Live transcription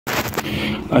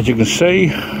As you can see,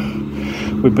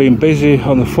 we've been busy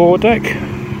on the foredeck,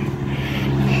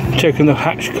 taking the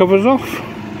hatch covers off,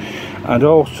 and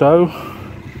also,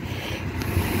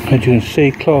 as you can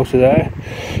see closer there,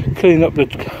 cleaning up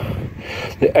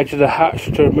the edge of the hatch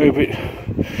to remove it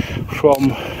from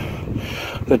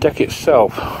the deck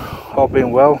itself. All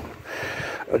being well,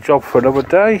 a job for another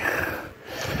day,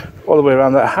 all the way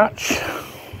around that hatch.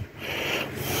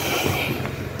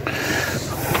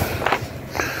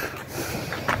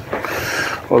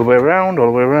 All the way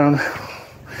around,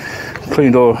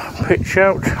 cleaned all the pitch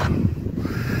out.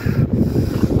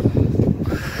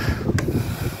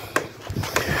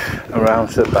 Around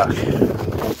to the back.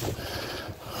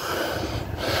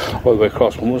 All the way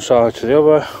across from one side to the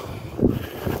other.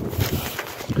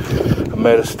 And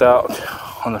made a start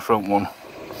on the front one.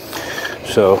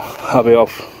 So that'll be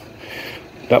off.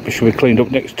 That should be cleaned up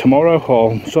tomorrow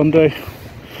or Sunday.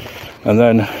 And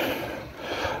then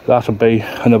that'll be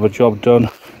another job done.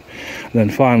 And then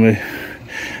finally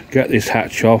get this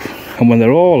hatch off, and when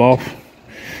they're all off,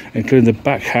 including the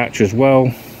back hatch as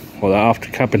well, or the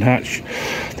after cabin hatch,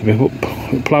 they'll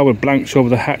be plough with blanks over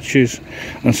the hatches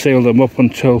and seal them up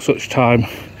until such time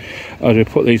as we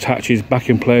put these hatches back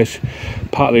in place,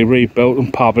 partly rebuilt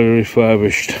and partly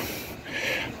refurbished.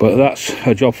 But that's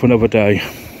a job for another day.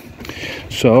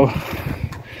 So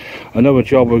another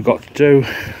job we've got to do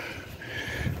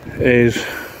is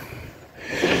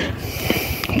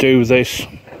do this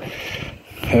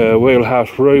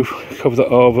wheelhouse roof, cover that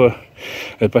over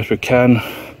as best we can,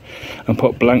 and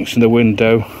put blanks in the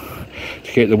window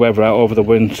to keep the weather out over the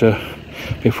winter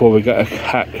before we get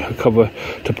a cover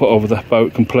to put over the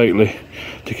boat completely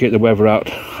to keep the weather out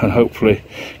and hopefully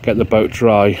get the boat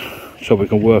dry so we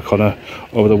can work on her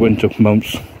over the winter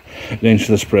months and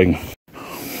into the spring.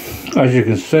 As you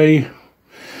can see,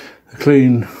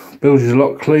 the bilge is a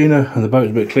lot cleaner and the boat's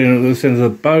a bit cleaner at this end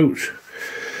of the boat.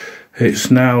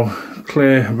 It's now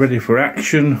clear, ready for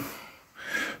action,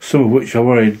 some of which I've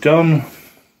already done,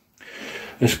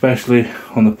 especially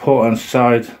on the port end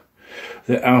side.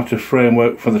 The outer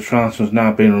framework for the transom has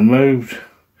now been removed,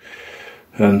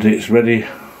 and it's ready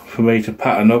for me to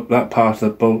pattern up that part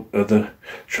of the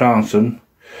transom,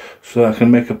 so I can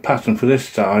make a pattern for this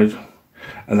side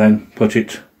and then put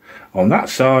it on that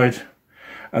side,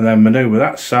 and then manoeuvre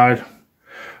that side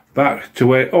back to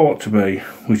where it ought to be,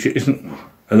 which it isn't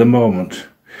at the moment.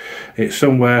 It's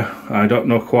somewhere, I don't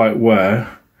know quite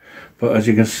where, but as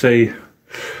you can see,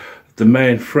 the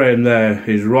main frame there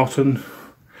is rotten.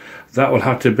 That will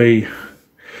have to be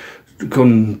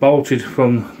bolted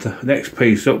from the next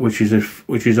piece up, which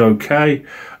is okay,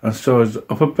 and so is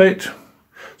up a bit.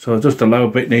 So just a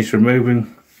lower bit needs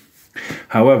removing.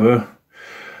 However,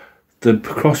 the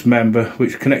cross member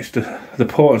which connects the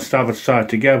port and starboard side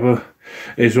together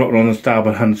is rotten on the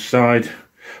starboard hand side.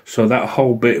 So that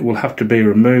whole bit will have to be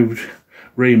removed,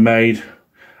 remade,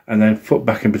 and then put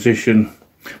back in position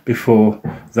before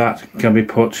that can be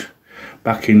put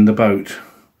back in the boat,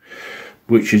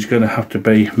 which is going to have to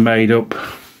be made up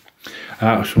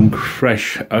out of some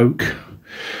fresh oak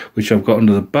which I've got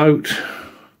under the boat,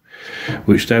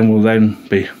 which will then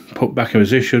be put back in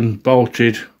position,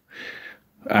 bolted,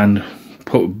 and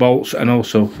put bolts and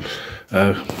also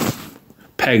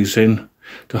pegs in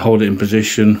to hold it in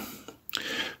position.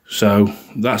 So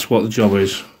that's what the job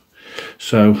is.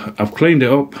 So I've cleaned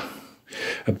it up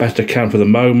as best I can for the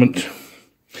moment.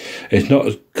 It's not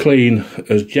as clean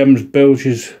as Gem's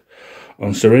bilges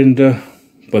on Serinda,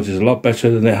 but it's a lot better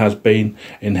than it has been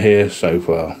in here so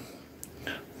far.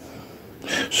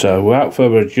 So without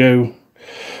further ado,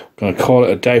 I'm going to call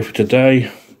it a day for today.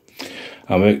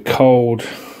 I'm a bit cold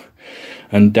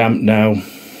and damp now,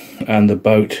 and the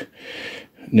boat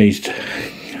needs to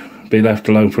be left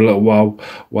alone for a little while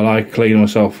I clean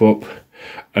myself up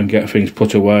and get things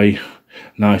put away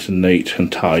nice and neat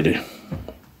and tidy.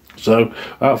 So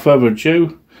without further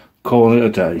ado, calling it a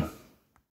day.